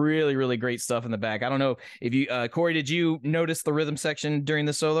some really, really great stuff in the back. I don't know if you, Corey, did you notice the rhythm section during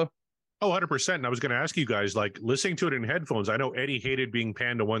the solo? Oh, 100%. And I was going to ask you guys, like listening to it in headphones, I know Eddie hated being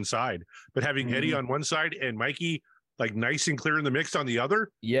panned to one side, but having Eddie on one side and Mikey like nice and clear in the mix on the other.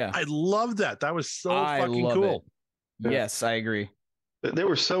 Yeah. I love that. That was so fucking cool. Yes, I agree. They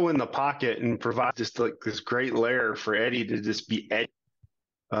were so in the pocket and provide just like this great layer for Eddie to just be Eddie.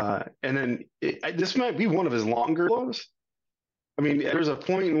 And then this might be one of his longer solos. I mean, there's a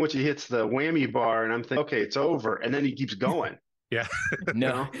point in which he hits the whammy bar and I'm thinking, okay, it's over. And then he keeps going. Yeah.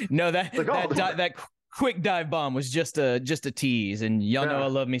 No, that quick dive bomb was just a tease. And y'all know I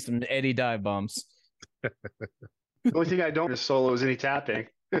love me some Eddie dive bombs. The only thing I don't is solo is any tapping.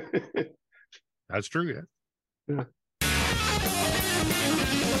 That's true, yeah. I'm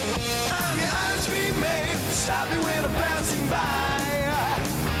your ice cream man, stop me when I'm passing by.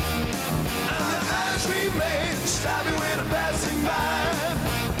 I'm the ice cream man, stop me when I'm passing by.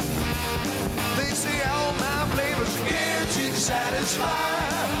 They say all my flavors are guaranteed to satisfy.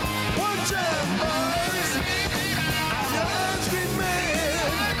 One time, boys, I'm your ice cream man.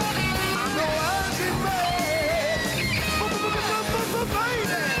 I'm your ice cream man.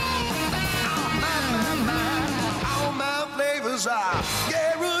 All my flavors are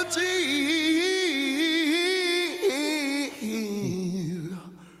guaranteed to satisfy.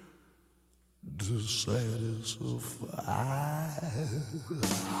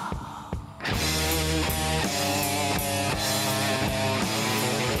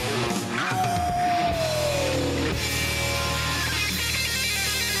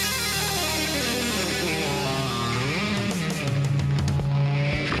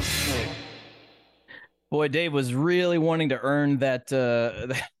 Boy, Dave was really wanting to earn that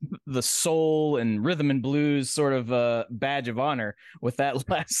the soul and rhythm and blues sort of badge of honor with that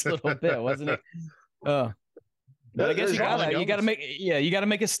last little bit, wasn't it? But I guess you got to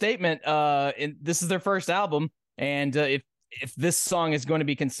make a statement. And this is their first album, and if this song is going to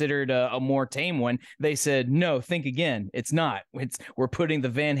be considered a more tame one, they said no. Think again. It's not. We're putting the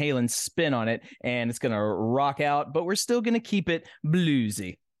Van Halen spin on it, and it's going to rock out, but we're still going to keep it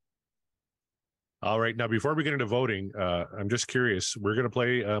bluesy. All right. Now, before we get into voting, I'm just curious. We're going to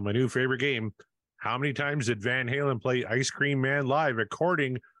play my new favorite game. How many times did Van Halen play Ice Cream Man live,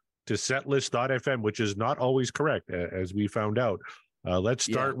 according to setlist.fm, which is not always correct, as we found out. Let's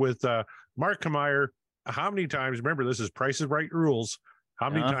start with Mark Kamier. How many times, remember, this is Price is Right rules.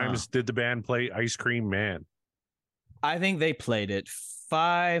 How many times did the band play Ice Cream Man? I think they played it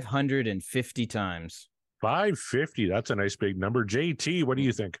 550 times. 550. That's a nice big number. JT, what do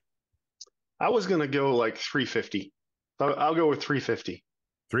you think? I was going to go like 350. I'll go with 350.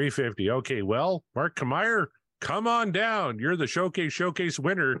 350. Okay. Well, Mark Kamier, come on down. You're the showcase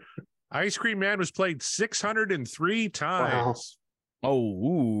winner. Ice Cream Man was played 603 times. Wow.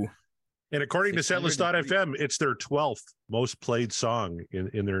 Oh, and according to setlist.fm, it's their 12th most played song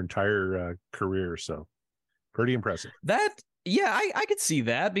in their entire career. So pretty impressive. I could see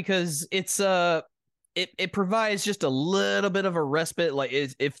that because it's it provides just a little bit of a respite. Like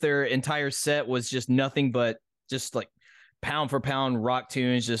if their entire set was just nothing but just like pound for pound rock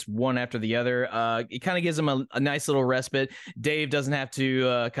tunes, just one after the other, it kind of gives them a nice little respite. Dave doesn't have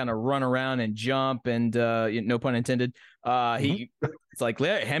to kind of run around and jump and no pun intended. It's like,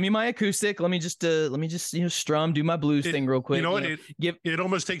 hand me my acoustic. Let me just strum, do my blues thing real quick. You know what? It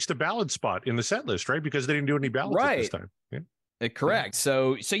almost takes the ballad spot in the set list, right? Because they didn't do any ballads at this time. Yeah. Correct.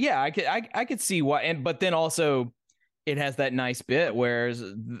 So yeah, I could see why, but then also it has that nice bit where,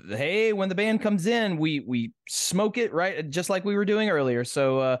 hey, when the band comes in, we smoke it, right, just like we were doing earlier.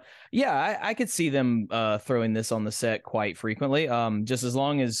 So yeah, I could see them throwing this on the set quite frequently. Just as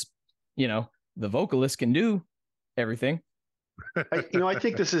long as the vocalist can do everything. I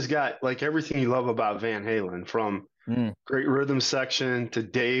think this has got like everything you love about Van Halen, from great rhythm section to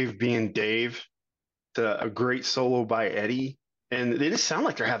Dave being Dave to a great solo by Eddie, and they just sound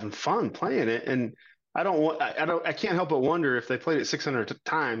like they're having fun playing it. And I can't help but wonder if they played it 600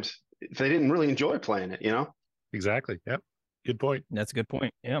 times, if they didn't really enjoy playing it. Exactly. Yep. Good point. That's a good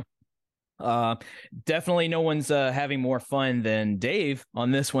point. Yeah. Definitely no one's having more fun than Dave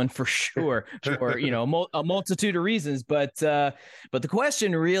on this one for sure, for a multitude of reasons. But the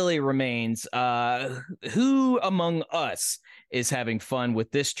question really remains, who among us is having fun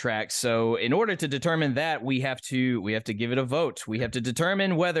with this track? So in order to determine that, we have to give it a vote. We have to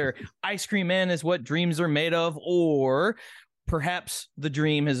determine whether Ice Cream Man is what dreams are made of, or perhaps the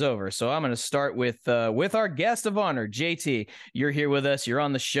dream is over. So I'm going to start with our guest of honor, JT. You're here with us. You're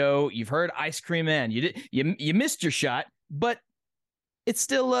on the show. You've heard Ice Cream Man. You missed your shot, but it's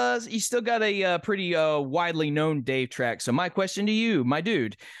still you still got a pretty widely known Dave track. So my question to you, my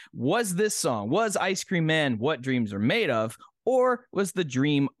dude, was Ice Cream Man what dreams are made of, or was the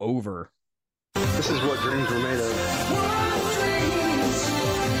dream over? This is what dreams were made of.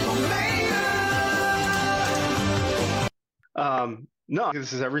 No,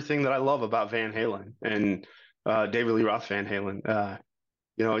 this is everything that I love about Van Halen and David Lee Roth Van Halen.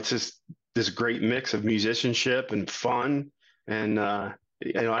 It's just this great mix of musicianship and fun, and I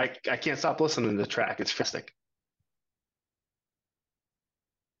can't stop listening to the track. It's fantastic.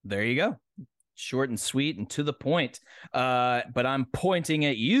 There you go. Short and sweet and to the point. But I'm pointing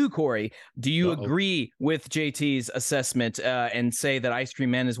at you, Corey. Do you agree with JT's assessment and say that Ice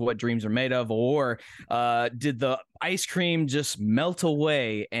Cream Man is what dreams are made of, or did the ice cream just melt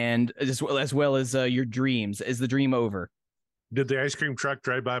away, and as well as your dreams? Is the dream over? Did the ice cream truck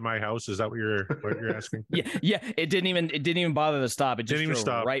drive by my house? Is that what you're asking? Yeah. It didn't even bother to stop. It just didn't even drove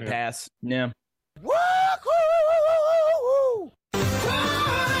stop. right past. Yeah.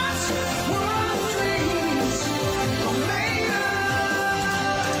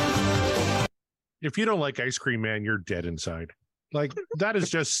 If you don't like Ice Cream Man, you're dead inside. Like, that is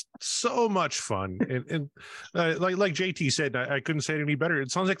just so much fun. And like JT said, I couldn't say it any better.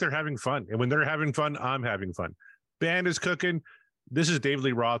 It sounds like they're having fun. And when they're having fun, I'm having fun. Band is cooking. This is David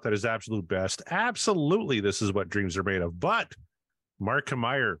Lee Roth at his absolute best. Absolutely, this is what dreams are made of. But Mark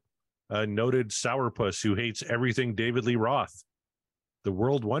Meyer, a noted sourpuss who hates everything David Lee Roth. The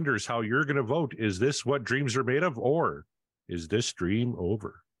world wonders how you're going to vote. Is this what dreams are made of, or is this dream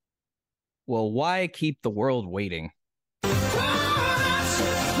over? Well, why keep the world waiting?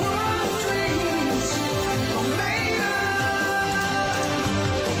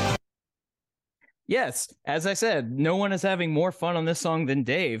 Yes, as I said, no one is having more fun on this song than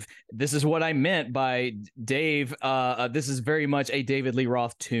Dave. This is what I meant by Dave. This is very much a David Lee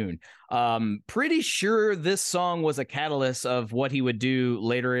Roth tune. Pretty sure this song was a catalyst of what he would do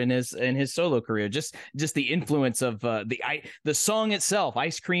later in his solo career. Just the influence of the song itself,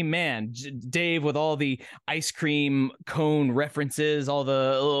 Ice Cream Man. Dave with all the ice cream cone references, all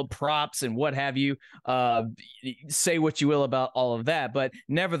the little props and what have you. Say what you will about all of that, but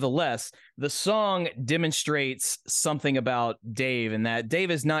nevertheless, the song demonstrates something about Dave, and that Dave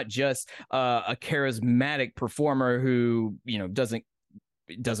is not just a charismatic performer who it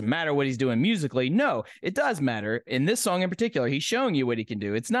doesn't matter what he's doing musically. No, it does matter. In this song in particular, he's showing you what he can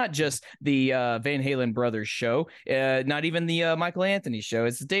do. It's not just the Van Halen brothers show, not even the Michael Anthony show.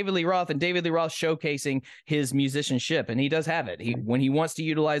 It's David Lee Roth, and David Lee Roth showcasing his musicianship, and he does have it. When he wants to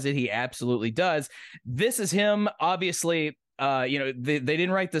utilize it, he absolutely does. This is him, obviously. They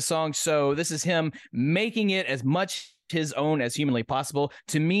didn't write the song, so this is him making it as much his own as humanly possible.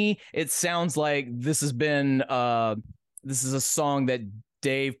 To me, it sounds like this has been this is a song that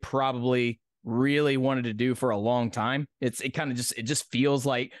Dave probably really wanted to do for a long time. It just feels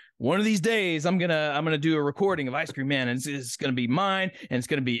like one of these days I'm gonna do a recording of Ice Cream Man, and it's gonna be mine, and it's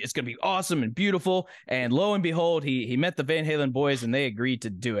gonna be awesome and beautiful. And lo and behold, he met the Van Halen boys, and they agreed to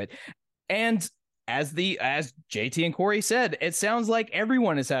do it. And as JT and Corey said, it sounds like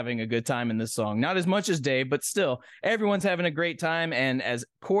everyone is having a good time in this song. Not as much as Dave, but still, everyone's having a great time. And as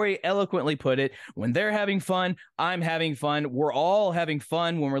Corey eloquently put it, when they're having fun, I'm having fun. We're all having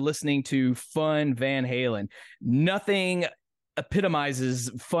fun when we're listening to fun Van Halen. Nothing epitomizes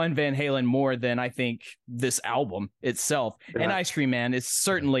fun Van Halen more than I think this album itself. Yeah. And Ice Cream Man is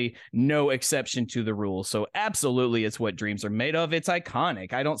certainly no exception to the rule. So absolutely, it's what dreams are made of. It's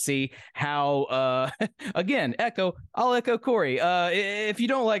iconic. I don't see how, again, I'll echo Corey. If you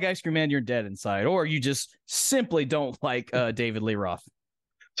don't like Ice Cream Man, you're dead inside, or you just simply don't like David Lee Roth.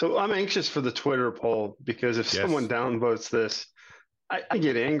 So I'm anxious for the Twitter poll, because if someone downvotes this, I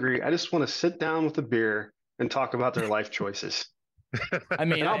get angry. I just want to sit down with a beer and talk about their life choices. I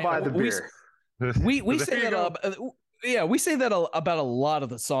mean, And I'll buy the beer. We say that we say that about a lot of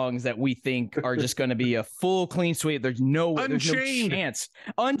the songs that we think are just going to be a full clean sweep. There's no chance.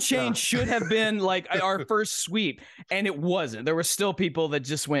 Unchained should have been like our first sweep, and it wasn't. There were still people that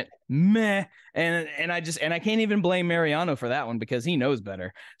just went meh, and I can't even blame Mariano for that one, because he knows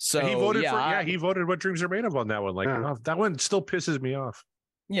better. So he voted he voted What Dreams Are Made Of on that one. Like, that one still pisses me off.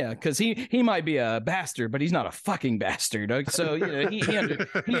 Yeah, because he might be a bastard, but he's not a fucking bastard. So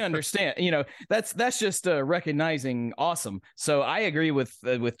he understands. That's just recognizing awesome. So I agree with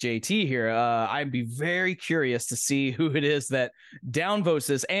JT here. I'd be very curious to see who it is that downvotes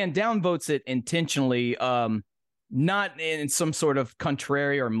this, and downvotes it intentionally. Not in some sort of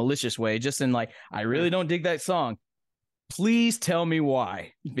contrary or malicious way, just in like, I really don't dig that song. Please tell me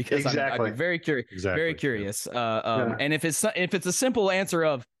why, because I'm very curious. Very curious. And if it's a simple answer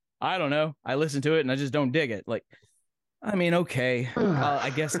of, I don't know, I listen to it and I just don't dig it. Like, I mean, okay, I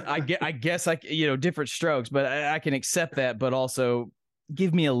guess different strokes, but I can accept that. But also,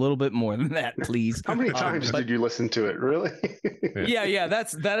 give me a little bit more than that, please. How many times did you listen to it? Really? Yeah.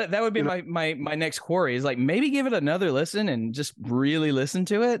 That would be my next query, is like, maybe give it another listen and just really listen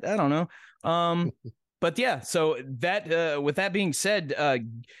to it. I don't know. But yeah, so that with that being said,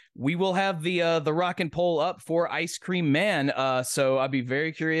 we will have the Rockin' Poll up for Ice Cream Man. So I'd be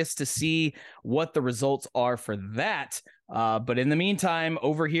very curious to see what the results are for that. But in the meantime,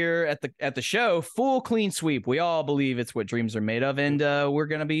 over here at the show, full clean sweep. We all believe it's What Dreams Are Made Of, and we're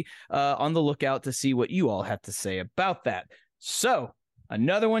gonna be on the lookout to see what you all have to say about that. So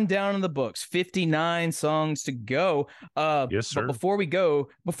another one down in the books, 59 songs to go. Yes, sir. But before we go,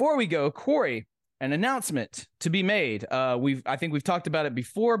 Corey, an announcement to be made. I think we've talked about it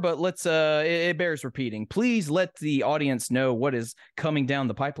before, but let's it bears repeating. Please let the audience know what is coming down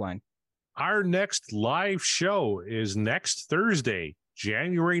the pipeline. Our next live show is next Thursday,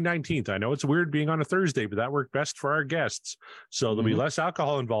 January 19th. I know it's weird being on a Thursday, but that worked best for our guests. So there'll be less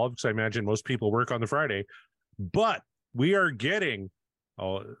alcohol involved, because I imagine most people work on the Friday. But we are getting,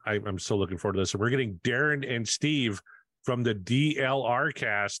 I'm so looking forward to this. We're getting Darren and Steve from the DLR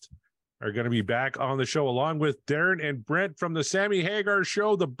cast are going to be back on the show, along with Darren and Brent from the Sammy Hagar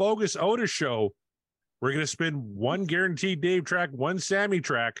Show, the Bogus Otis Show. We're going to spin one guaranteed Dave track, one Sammy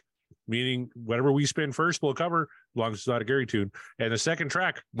track, meaning whatever we spin first, we'll cover, as long as it's not a Gary tune. And the second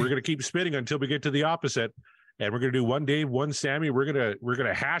track, we're going to keep spinning until we get to the opposite. And we're going to do one Dave, one Sammy. We're going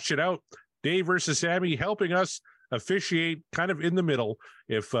to hash it out. Dave versus Sammy, helping us officiate kind of in the middle.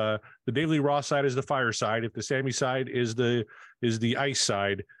 If the Dave Lee Roth side is the fire side, if the Sammy side is the ice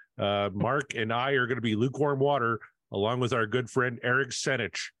side, Mark and I are going to be lukewarm water, along with our good friend Eric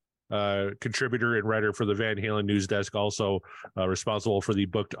Senich, contributor and writer for the Van Halen News Desk, also responsible for the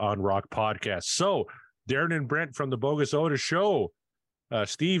Booked on Rock podcast. So Darren and Brent from the Bogus Otis Show,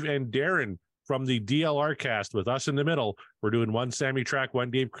 Steve and Darren from the DLR cast with us in the middle. We're doing one Sammy track,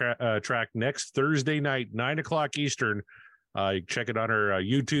 one Dave track next Thursday night, 9:00 Eastern. Check it on our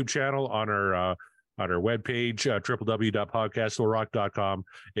YouTube channel, on our webpage, www.podcastillrock.com.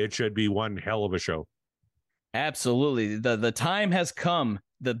 It should be one hell of a show. Absolutely. The time has come.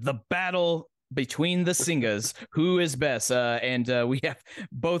 The battle between the singers, who is best, and we have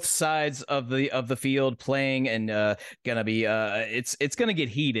both sides of the field playing, and gonna be it's gonna get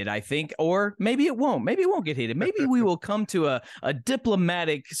heated, I think, or maybe it won't get heated. Maybe we will come to a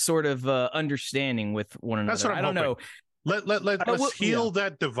diplomatic sort of understanding with one another. That's what I don't know. Let's heal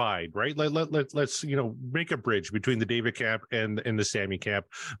that divide, right? Let's make a bridge between the David camp and the Sammy camp.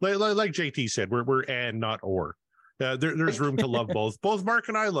 Like JT said, we're and not or. There's room to love both. Both Mark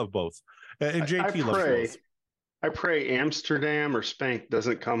and I love both, and JT loves both. I pray Amsterdam or Spank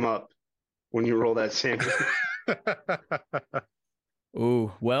doesn't come up when you roll that Sammy.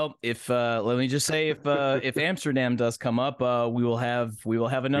 Ooh, well, if let me just say, if Amsterdam does come up, we will have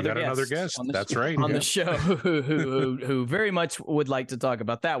another guest. That's right, on the show who very much would like to talk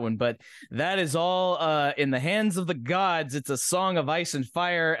about that one. But that is all in the hands of the gods. It's a song of ice and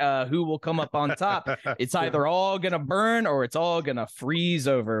fire. Who will come up on top? It's either all gonna burn or it's all gonna freeze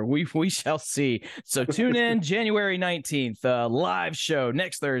over. We shall see. So tune in January 19th, live show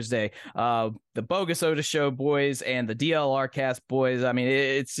next Thursday. the Bogus Otis Show boys and the DLR Cast boys. I mean,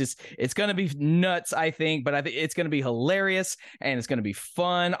 it's going to be nuts, I think, but I think it's going to be hilarious and it's going to be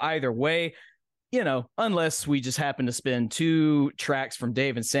fun either way. You know, unless we just happen to spin 2 tracks from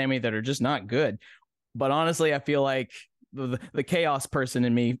Dave and Sammy that are just not good. But honestly, I feel like the chaos person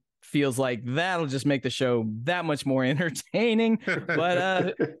in me feels like that'll just make the show that much more entertaining.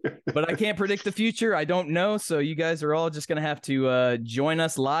 But I can't predict the future. I don't know. So you guys are all just going to have to join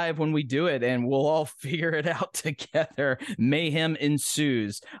us live when we do it, and we'll all figure it out together. Mayhem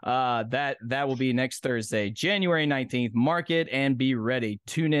ensues. That will be next Thursday, January 19th. Mark it and be ready.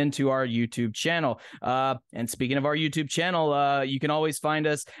 Tune in to our YouTube channel. And speaking of our YouTube channel, you can always find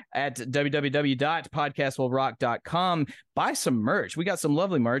us at www.podcastwillrock.com. Buy some merch. We got some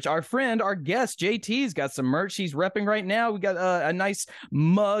lovely merch. Our guest, JT's got some merch he's repping right now. We got a nice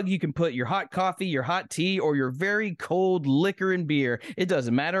mug. You can put your hot coffee, your hot tea, or your very cold liquor and beer. It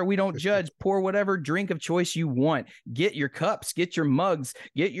doesn't matter. We don't judge. Pour whatever drink of choice you want. Get your cups, get your mugs,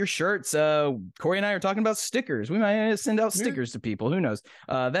 get your shirts. Corey and I are talking about stickers. We might send out stickers to people. Who knows?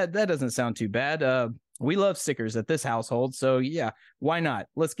 That doesn't sound too bad. We love stickers at this household. So yeah, why not?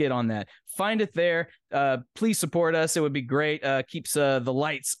 Let's get on that. Find it there. Please support us. It would be great. Keeps the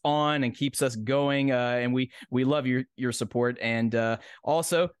lights on and keeps us going. And we love your support. And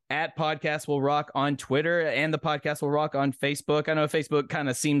also at Podcast Will Rock on Twitter and the Podcast Will Rock on Facebook. I know Facebook kind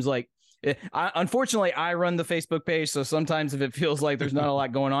of seems like, unfortunately, I run the Facebook page, so sometimes if it feels like there's not a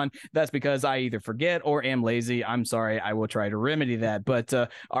lot going on, that's because I either forget or am lazy. I'm sorry. I will try to remedy that. But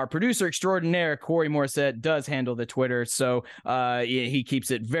our producer extraordinaire, Corey Morissette, does handle the Twitter, so he keeps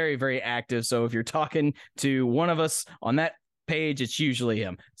it very, very active. So if you're talking to one of us on that page, it's usually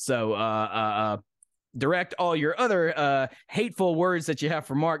him. So direct all your other hateful words that you have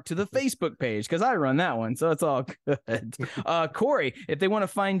for Mark to the Facebook page, because I run that one, so it's all good. Corey, if they want to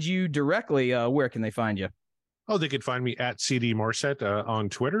find you directly, where can they find you? Oh, they could find me at CD Morissette on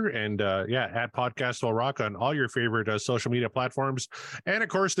Twitter, and at Podcast Will Rock on all your favorite social media platforms. And of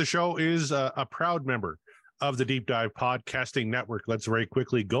course, the show is a proud member of the Deep Dive Podcasting Network. Let's very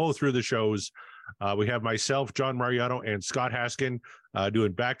quickly go through the shows. We have myself, John Mariano, and Scott Haskin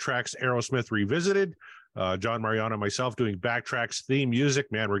doing Backtracks Aerosmith Revisited. John Mariano and myself doing Backtracks theme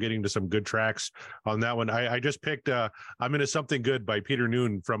music. Man, we're getting to some good tracks on that one. I just picked I'm Into Something Good by Peter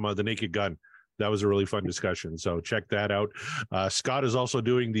Noon from The Naked Gun. That was a really fun discussion, so check that out. Scott is also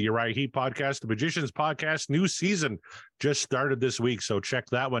doing the Uriah Heep podcast, the Magicians podcast. New season just started this week, so check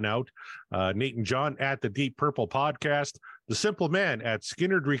that one out. Nate and John at the Deep Purple podcast. The Simple Man at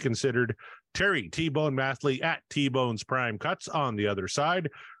Skinnerd Reconsidered. Terry T-Bone Mathley at T-Bone's Prime Cuts on the other side.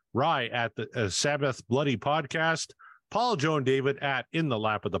 Rye at the Sabbath Bloody podcast. Paul, Joe, and David at In the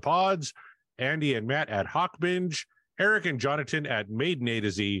Lap of the Pods. Andy and Matt at Hawk Binge. Eric and Jonathan at Maiden A to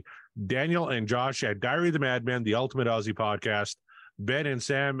Z. Daniel and Josh at Diary of the Madman, the Ultimate Aussie podcast. Ben and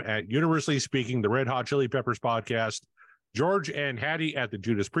Sam at Universally Speaking, the Red Hot Chili Peppers podcast. George and Hattie at the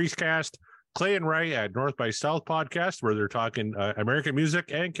Judas Priest cast. Clay and Ray at North by South podcast, where they're talking American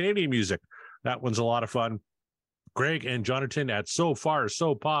music and Canadian music. That one's a lot of fun. Greg and Jonathan at So Far,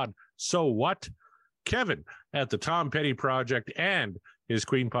 So Pod, So What? Kevin at the Tom Petty Project and his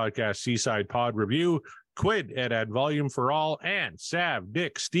Queen podcast, Seaside Pod Review. Quid at Ad Volume for All, and Sav,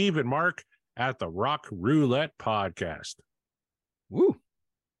 Dick, Steve, and Mark at the Rock Roulette podcast. Woo.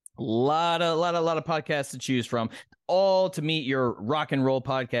 A lot of podcasts to choose from, all to meet your rock and roll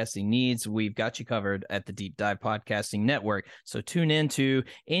podcasting needs. We've got you covered at the Deep Dive Podcasting Network. So tune in to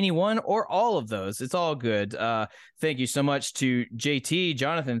any one or all of those. It's all good. Thank you so much to JT.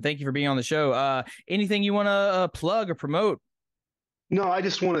 Jonathan, thank you for being on the show. Anything you want to plug or promote? No, I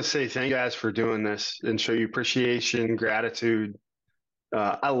just want to say thank you guys for doing this and show you appreciation, gratitude.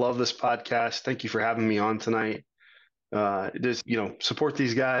 I love this podcast. Thank you for having me on tonight. Just, support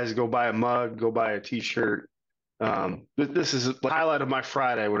these guys, go buy a mug, go buy a t-shirt. This is the highlight of my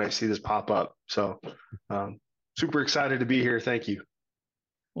Friday when I see this pop up. So super excited to be here. Thank you.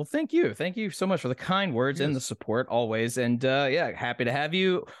 Well, thank you. Thank you so much for the kind words and the support always. And happy to have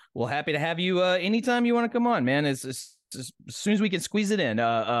you. Well, happy to have you anytime you want to come on, man. It's as soon as we can squeeze it in.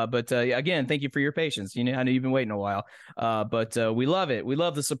 But again, thank you for your patience. I know you've been waiting a while, but we love it. We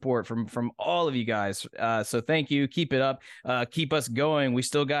love the support from all of you guys. So thank you. Keep it up. Keep us going. We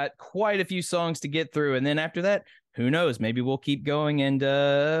still got quite a few songs to get through. And then after that, who knows? Maybe we'll keep going and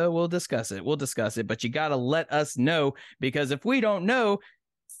we'll discuss it. But you got to let us know, because if we don't know,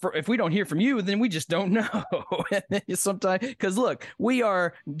 if we don't hear from you, then we just don't know. Sometimes, because look, we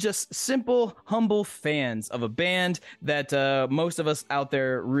are just simple, humble fans of a band that most of us out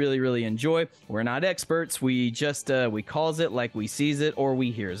there really, really enjoy. We're not experts. We just we calls it like we sees it or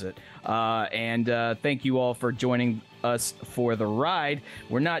we hears it. And thank you all for joining us for the ride.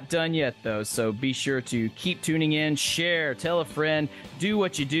 We're not done yet though, so be sure to keep tuning in, share, tell a friend, do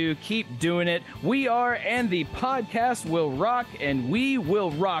what you do, keep doing it. We are And the Podcast Will Rock, and we will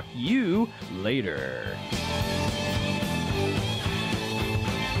rock you later.